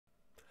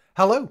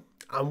Hello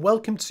and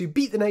welcome to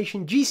Beat the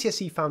Nation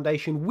GCSE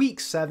Foundation Week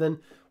 7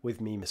 with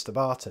me, Mr.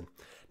 Barton.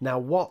 Now,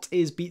 what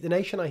is Beat the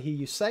Nation, I hear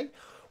you say?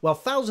 Well,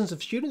 thousands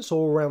of students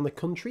all around the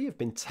country have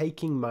been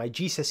taking my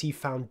GCSE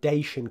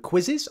Foundation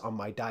quizzes on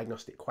my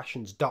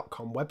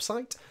diagnosticquestions.com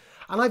website.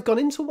 And I've gone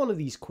into one of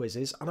these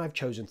quizzes and I've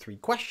chosen 3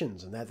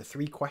 questions, and they're the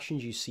 3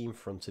 questions you see in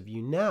front of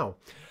you now.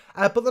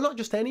 But they're not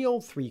just any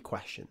old 3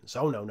 questions.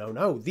 Oh,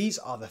 no. These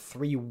are the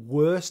 3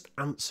 worst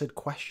answered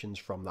questions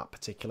from that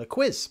particular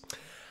quiz.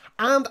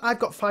 And I've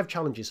got 5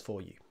 challenges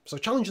for you. So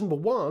challenge number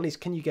 1 is,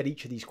 can you get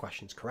each of these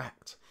questions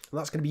correct? And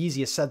that's going to be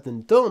easier said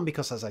than done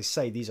because, as I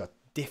say, these are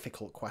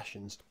difficult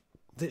questions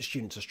that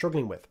students are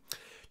struggling with.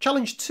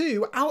 Challenge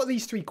 2, out of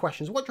these 3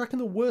 questions, what do you reckon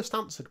the worst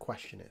answered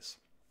question is?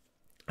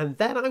 And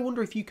then I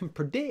wonder if you can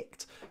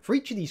predict for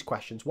each of these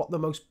questions what the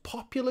most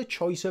popular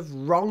choice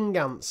of wrong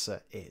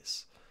answer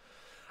is.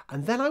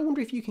 And then I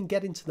wonder if you can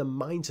get into the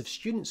minds of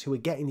students who are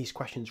getting these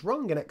questions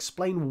wrong and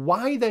explain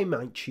why they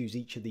might choose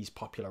each of these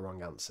popular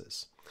wrong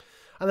answers.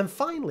 And then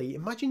finally,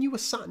 imagine you were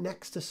sat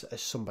next to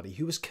somebody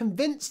who was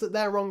convinced that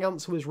their wrong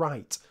answer was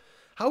right.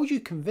 How would you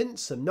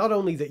convince them not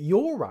only that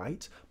you're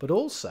right, but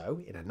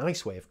also, in a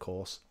nice way of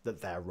course,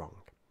 that they're wrong?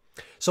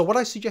 So what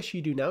I suggest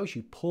you do now is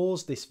you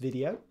pause this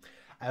video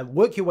and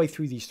work your way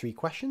through these 3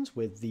 questions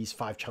with these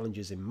 5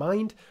 challenges in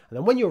mind. And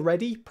then when you're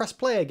ready, press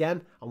play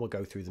again and we'll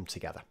go through them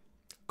together.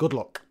 Good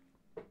luck.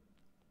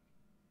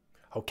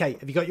 Okay,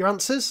 have you got your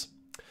answers?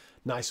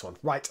 Nice one.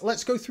 Right,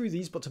 let's go through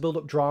these, but to build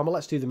up drama,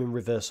 let's do them in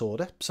reverse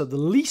order. So the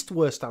least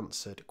worst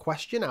answered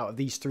question out of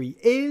these 3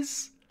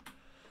 is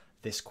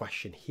this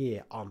question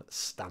here on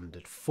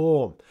standard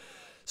form.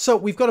 So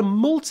we've got to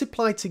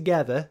multiply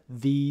together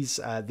these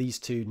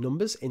 2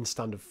 numbers in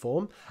standard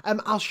form.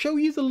 I'll show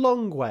you the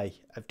long way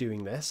of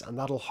doing this, and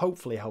that'll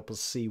hopefully help us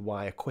see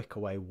why a quicker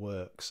way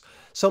works.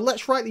 So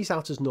let's write these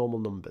out as normal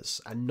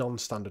numbers and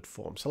non-standard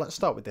form. So let's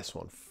start with this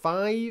one.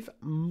 5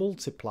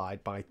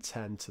 multiplied by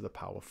 10 to the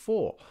power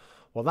 4.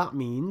 Well, that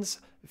means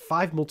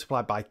 5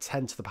 multiplied by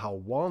 10 to the power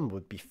 1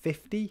 would be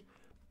 50.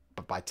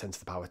 But by 10 to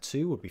the power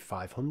 2 would be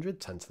 500.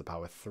 10 to the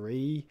power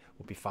 3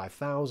 would be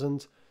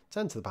 5,000.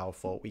 10 to the power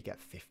 4, we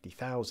get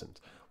 50,000.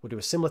 We'll do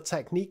a similar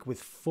technique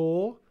with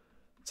 4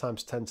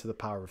 times 10 to the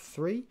power of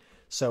 3.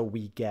 So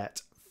we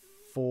get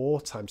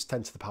 4 times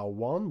 10 to the power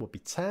 1 would be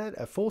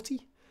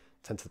 40.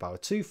 10 to the power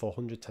 2,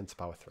 400, 10 to the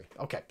power 3.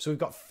 Okay, so we've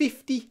got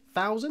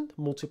 50,000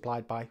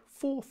 multiplied by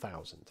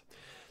 4,000.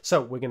 So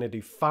we're going to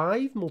do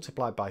 5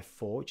 multiplied by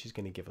 4, which is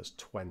going to give us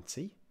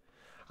 20.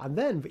 And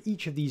then for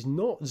each of these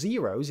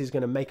zeros is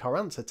going to make our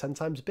answer 10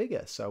 times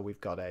bigger. So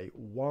we've got a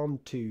 1,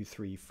 2,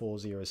 3, 4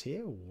 zeros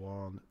here.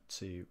 1,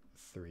 2,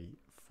 3,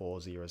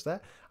 4 zeros there.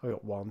 And we've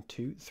got 1,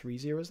 2, 3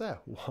 zeros there.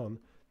 1,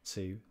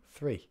 2,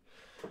 3.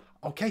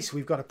 Okay, so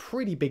we've got a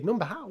pretty big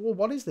number. Well,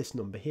 what is this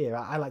number here?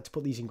 I like to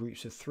put these in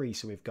groups of 3.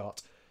 So we've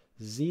got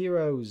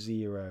 0,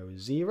 0,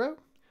 0.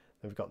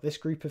 Then we've got this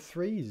group of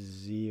 3,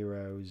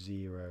 0,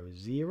 0,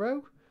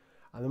 0.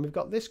 And then we've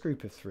got this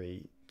group of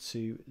 3,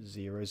 2,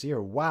 0,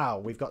 0. Wow,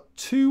 we've got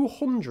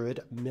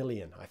 200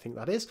 million, I think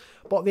that is.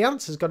 But the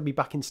answer's got to be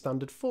back in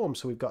standard form.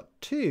 So we've got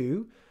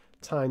 2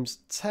 times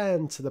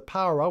 10 to the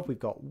power of, we've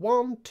got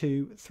 1,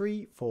 2,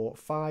 3, 4,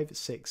 5,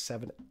 6,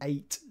 7,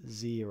 8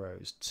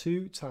 zeros.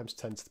 2 times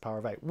 10 to the power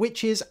of 8,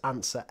 which is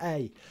answer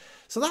A.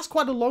 So that's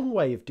quite a long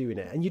way of doing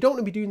it. And you don't want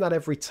to be doing that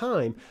every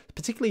time,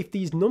 particularly if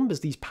these numbers,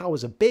 these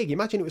powers are big.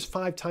 Imagine it was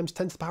 5 times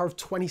 10 to the power of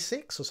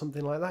 26 or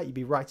something like that. You'd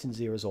be writing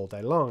zeros all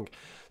day long.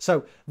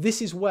 So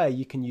this is where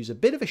you can use a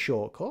bit of a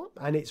shortcut,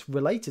 and it's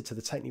related to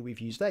the technique we've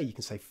used there. You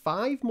can say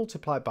 5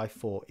 multiplied by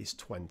 4 is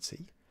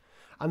 20.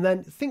 And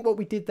then think what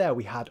we did there.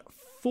 We had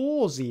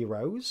 4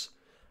 zeros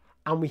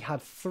and we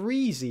had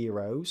 3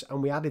 zeros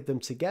and we added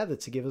them together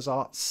to give us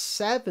our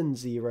 7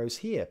 zeros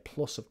here.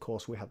 Plus, of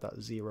course, we had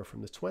that 0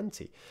 from the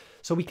 20.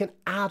 So we can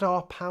add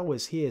our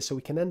powers here. So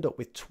we can end up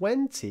with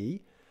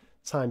 20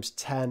 times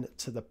 10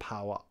 to the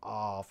power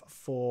of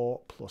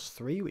 4 plus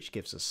 3, which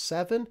gives us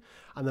 7.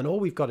 And then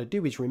all we've got to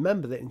do is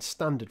remember that in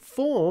standard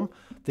form,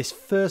 this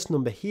first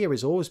number here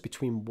is always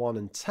between 1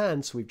 and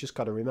 10. So we've just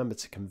got to remember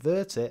to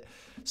convert it.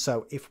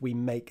 So if we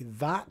make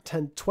that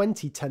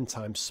 20 10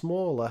 times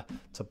smaller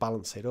to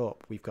balance it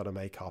up, we've got to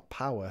make our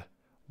power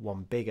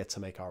 1 bigger to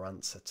make our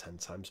answer 10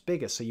 times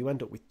bigger. So you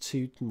end up with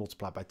 2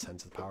 multiplied by 10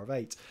 to the power of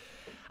 8.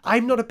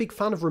 I'm not a big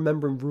fan of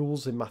remembering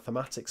rules in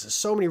mathematics. There's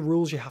so many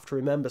rules you have to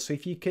remember. So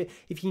if you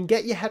can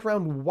get your head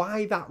around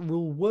why that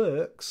rule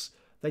works,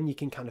 then you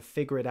can kind of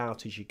figure it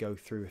out as you go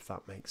through, if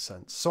that makes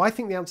sense. So I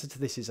think the answer to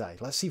this is A.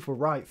 Let's see if we're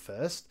right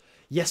first.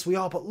 Yes, we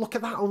are, but look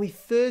at that. Only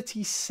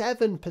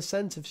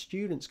 37% of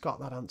students got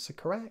that answer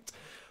correct.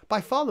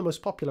 By far the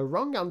most popular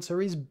wrong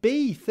answer is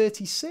B,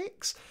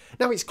 36.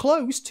 Now it's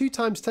close, 2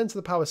 times 10 to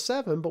the power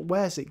 7, but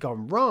where's it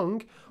gone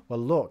wrong? Well,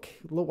 look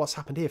what's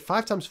happened here.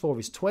 5 times 4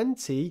 is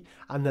 20,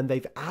 and then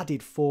they've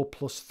added 4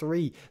 plus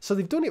 3. So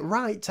they've done it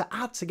right to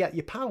add to get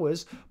your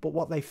powers, but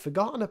what they've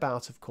forgotten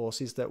about, of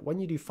course, is that when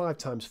you do 5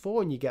 times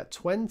 4 and you get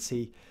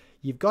 20,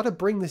 you've got to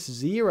bring this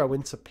 0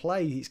 into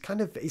play.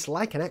 It's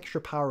like an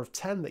extra power of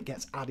 10 that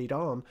gets added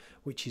on,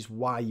 which is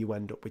why you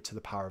end up with to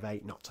the power of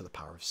 8, not to the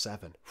power of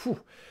 7.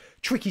 Whew.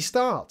 Tricky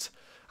start.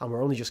 And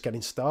we're only just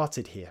getting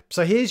started here.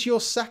 So here's your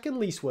second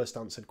least worst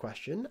answered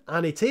question,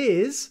 and it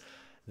is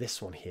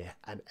this one here,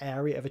 an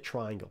area of a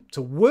triangle.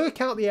 To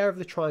work out the area of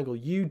the triangle,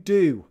 you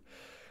do.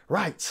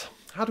 Right,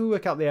 how do we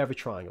work out the area of a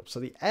triangle? So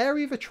the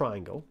area of a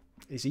triangle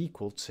is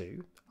equal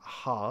to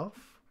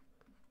half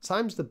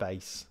times the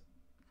base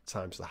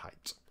times the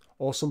height.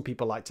 Or some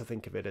people like to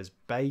think of it as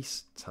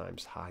base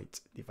times height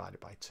divided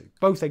by 2.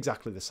 Both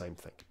exactly the same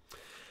thing.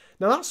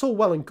 Now that's all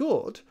well and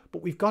good,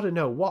 but we've got to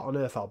know what on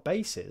earth our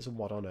base is and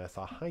what on earth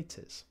our height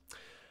is.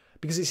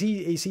 Because it's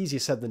easier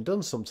said than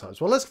done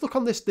sometimes. Well, let's look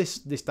on this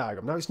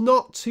diagram. Now, it's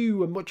not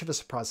too much of a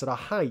surprise that our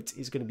height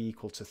is going to be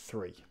equal to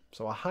 3.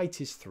 So our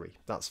height is 3.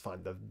 That's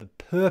fine, the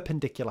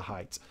perpendicular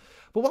height.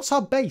 But what's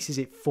our base? Is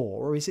it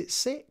 4 or is it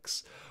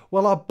 6?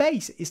 Well, our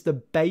base is the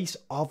base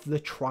of the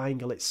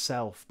triangle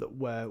itself that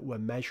we're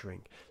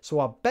measuring. So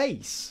our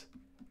base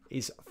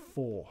is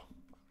 4,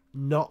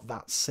 not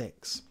that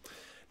 6.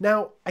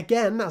 Now,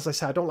 again, as I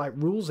said, I don't like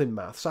rules in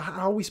math. So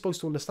how are we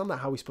supposed to understand that?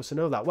 How are we supposed to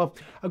know that? Well,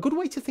 a good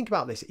way to think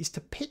about this is to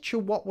picture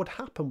what would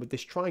happen with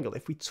this triangle.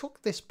 If we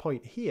took this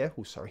point here,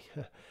 and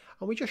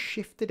we just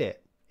shifted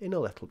it in a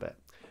little bit,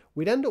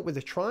 we'd end up with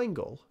a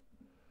triangle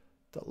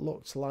that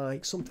looked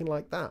like something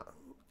like that.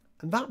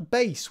 And that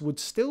base would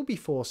still be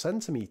 4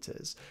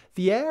 centimeters.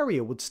 The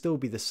area would still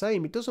be the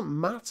same. It doesn't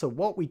matter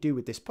what we do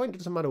with this point. It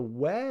doesn't matter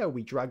where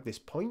we drag this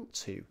point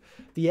to.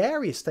 The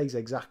area stays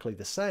exactly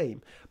the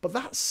same. But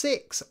that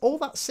 6, all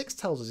that 6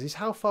 tells us is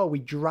how far we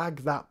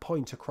drag that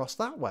point across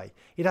that way.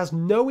 It has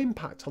no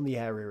impact on the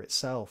area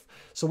itself.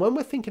 So when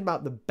we're thinking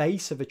about the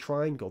base of a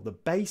triangle, the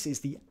base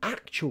is the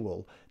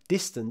actual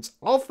distance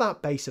of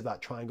that base of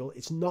that triangle.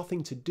 It's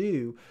nothing to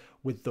do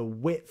with the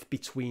width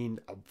between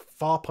a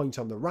far point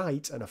on the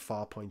right and a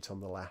far point on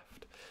the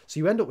left. So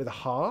you end up with a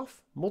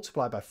half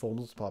multiplied by 4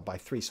 multiplied by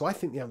 3. So I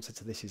think the answer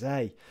to this is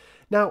A.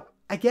 Now,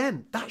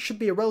 again, that should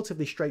be a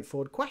relatively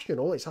straightforward question.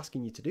 All it's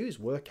asking you to do is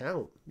work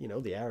out,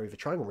 the area of a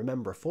triangle,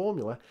 remember a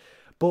formula.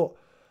 But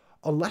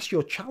unless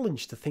you're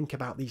challenged to think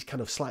about these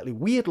kind of slightly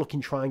weird looking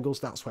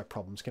triangles, that's where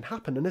problems can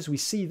happen. And as we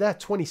see there,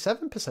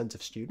 27%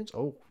 of students,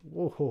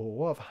 what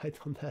have I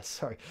done there?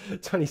 Sorry,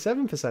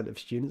 27% of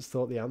students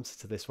thought the answer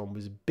to this one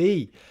was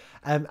B.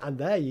 And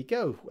there you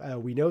go.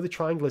 We know the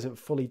triangle isn't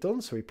fully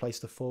done, so replace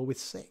the 4 with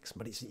 6,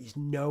 but it's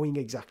knowing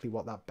exactly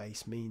what that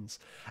base means.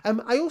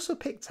 I also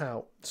picked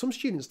out, some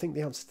students think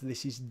the answer to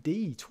this is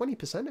D.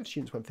 20% of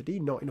students went for D,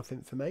 not enough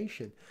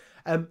information.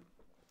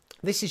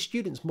 This is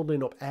students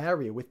muddling up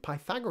area with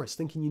Pythagoras,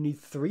 thinking you need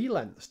 3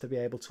 lengths to be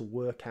able to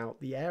work out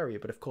the area.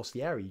 But of course,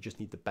 the area, you just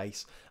need the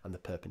base and the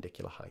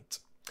perpendicular height.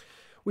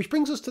 Which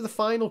brings us to the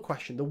final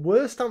question, the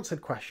worst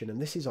answered question,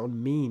 and this is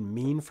on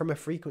mean from a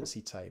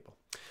frequency table.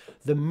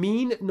 The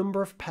mean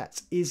number of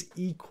pets is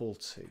equal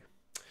to...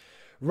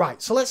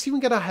 Right, so let's see if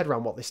we can get our head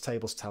around what this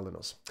table's telling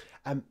us.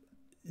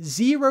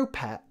 0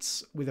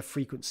 pets with a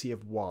frequency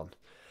of 1.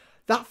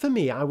 That for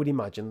me, I would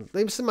imagine,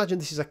 let's imagine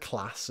this is a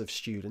class of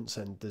students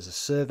and there's a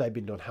survey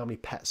being done, how many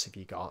pets have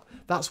you got?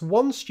 That's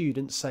one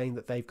student saying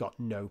that they've got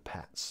no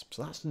pets.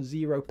 So that's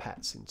 0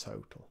 pets in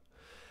total.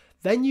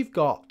 Then you've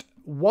got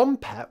 1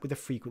 pet with a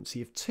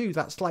frequency of 2.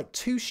 That's like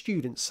 2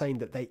 students saying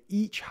that they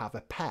each have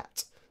a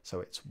pet. So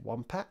it's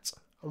 1 pet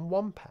and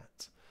 1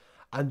 pet.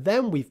 And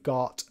then we've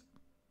got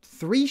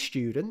 3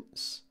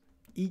 students,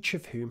 each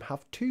of whom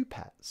have 2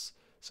 pets.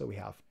 So we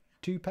have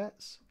 2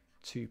 pets,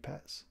 2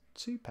 pets,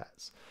 2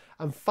 pets.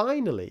 And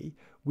finally,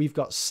 we've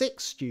got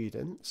 6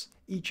 students,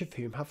 each of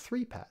whom have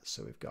 3 pets.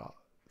 So we've got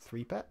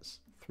 3 pets,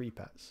 3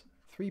 pets,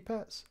 3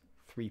 pets,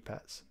 3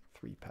 pets,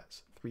 3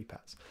 pets, 3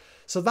 pets.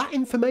 So that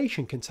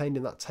information contained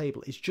in that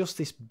table is just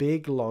this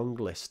big long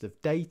list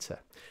of data.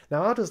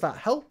 Now, how does that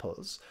help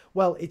us?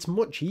 Well, it's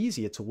much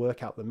easier to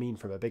work out the mean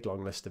from a big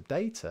long list of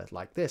data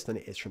like this than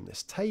it is from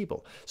this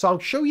table. So I'll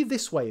show you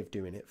this way of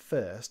doing it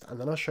first, and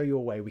then I'll show you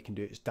a way we can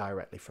do it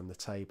directly from the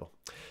table.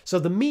 So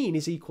the mean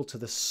is equal to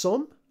the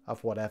sum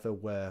of whatever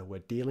we're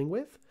dealing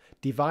with,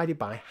 divided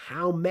by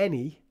how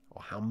many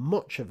or how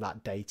much of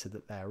that data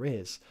that there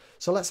is.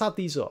 So let's add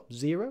these up.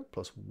 0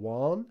 plus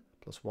 1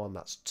 plus 1,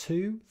 that's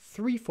 2,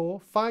 3, 4,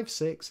 5,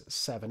 6,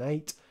 7,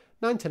 8,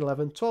 9, 10,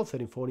 11, 12,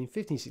 13, 14,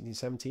 15, 16,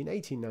 17,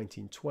 18,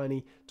 19,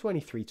 20,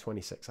 23,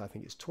 26. I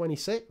think it's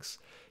 26.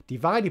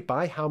 Divided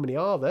by how many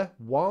are there?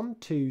 1,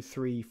 2,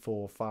 3,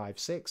 4, 5,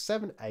 6,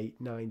 7, 8,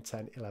 9,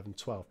 10, 11,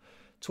 12.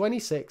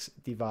 26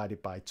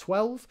 divided by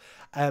 12.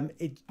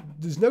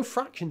 There's no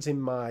fractions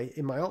in my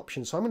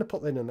option, so I'm going to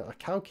put that in a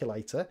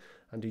calculator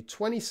and do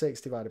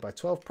 26 divided by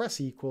 12, press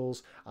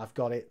equals. I've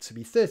got it to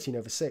be 13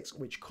 over 6,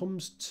 which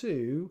comes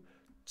to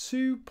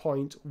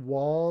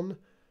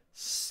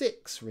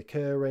 2.16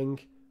 recurring,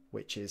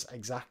 which is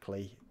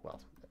exactly, well,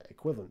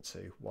 equivalent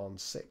to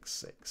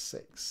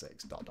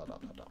 16666 dot dot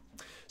dot dot dot.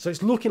 So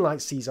it's looking like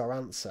C is our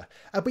answer.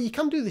 But you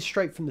can do this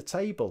straight from the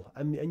table,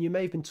 and you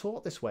may have been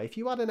taught this way. If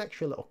you add an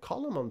extra little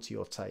column onto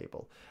your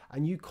table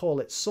and you call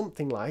it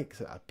something like,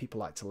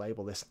 people like to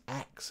label this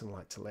X and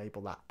like to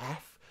label that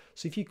F.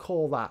 So if you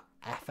call that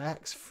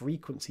fx,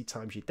 frequency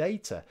times your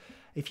data,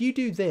 if you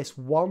do this,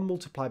 1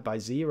 multiplied by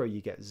 0, you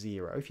get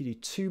 0. If you do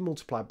 2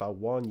 multiplied by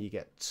 1, you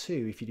get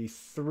 2. If you do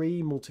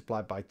 3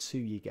 multiplied by 2,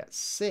 you get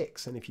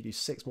 6. And if you do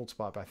 6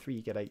 multiplied by 3,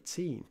 you get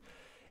 18.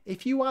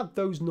 If you add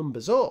those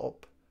numbers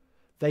up,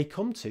 they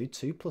come to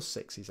 2 plus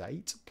 6 is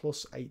 8,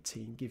 plus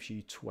 18 gives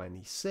you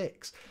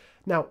 26.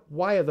 Now,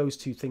 why are those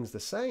two things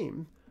the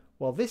same?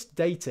 Well, this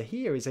data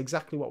here is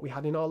exactly what we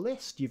had in our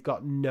list. You've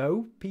got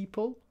no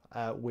people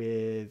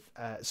the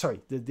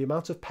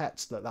amount of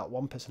pets that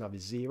one person have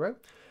is 0.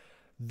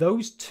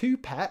 Those 2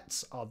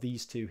 pets are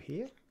these 2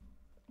 here.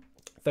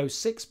 Those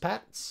 6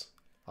 pets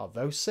are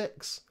those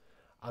 6.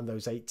 And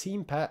those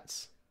 18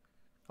 pets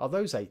are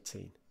those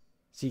 18.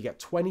 So you get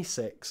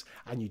 26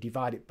 and you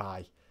divide it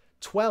by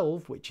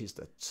 12, which is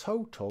the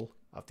total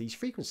of these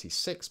frequencies.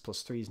 6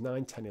 plus 3 is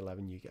 9, 10,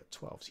 11, you get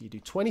 12. So you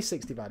do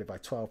 26 divided by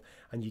 12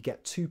 and you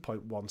get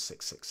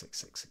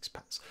 2.166666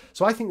 pets.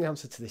 So I think the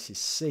answer to this is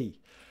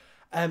C.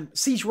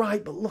 C's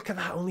right, but look at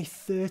that, only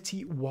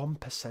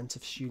 31%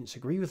 of students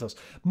agree with us.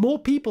 More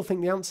people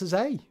think the answer's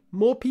A.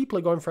 More people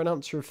are going for an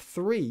answer of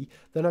 3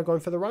 than are going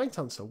for the right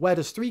answer. Where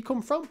does 3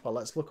 come from? Well,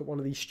 let's look at one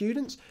of these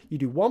students. You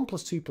do 1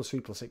 plus 2 plus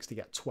 3 plus 6 to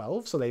get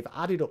 12. So they've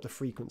added up the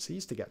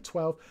frequencies to get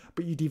 12,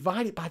 but you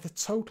divide it by the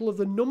total of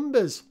the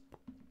numbers,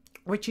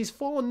 which is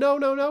 4.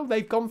 No,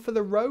 they've gone for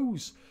the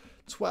rows.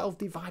 12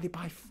 divided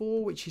by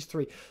 4, which is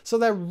 3. So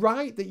they're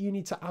right that you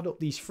need to add up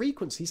these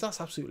frequencies.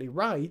 That's absolutely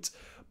right.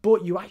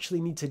 But you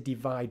actually need to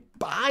divide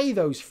by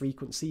those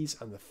frequencies,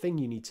 and the thing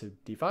you need to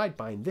divide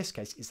by in this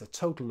case is the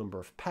total number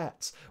of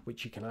pets,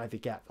 which you can either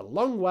get the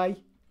long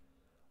way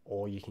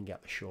or you can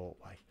get the short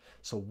way.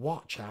 So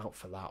watch out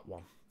for that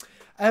one.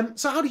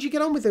 So how did you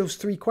get on with those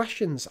 3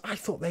 questions? I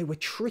thought they were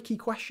tricky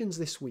questions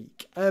this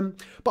week.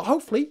 But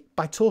hopefully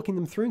by talking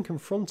them through and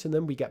confronting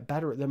them, we get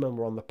better at them and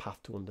we're on the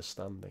path to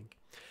understanding.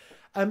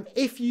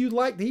 If you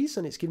like these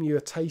and it's giving you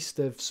a taste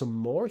of some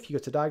more, if you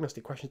go to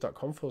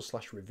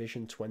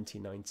diagnosticquestions.com/revision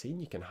 2019,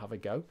 you can have a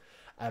go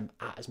at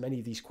as many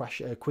of these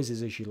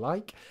quizzes as you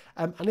like.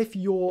 And if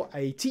you're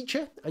a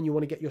teacher and you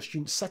want to get your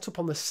students set up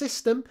on the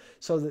system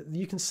so that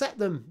you can set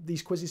them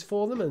these quizzes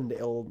for them and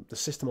the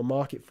system will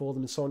mark it for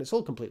them and so on, it's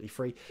all completely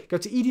free. Go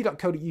to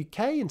ed.co.uk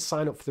and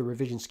sign up for the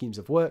revision schemes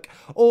of work,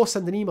 or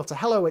send an email to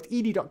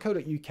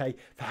hello@ed.co.uk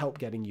for help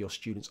getting your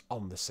students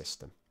on the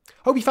system.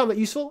 Hope you found that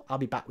useful. I'll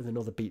be back with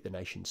another Beat the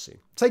Nation soon.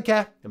 Take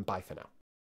care and bye for now.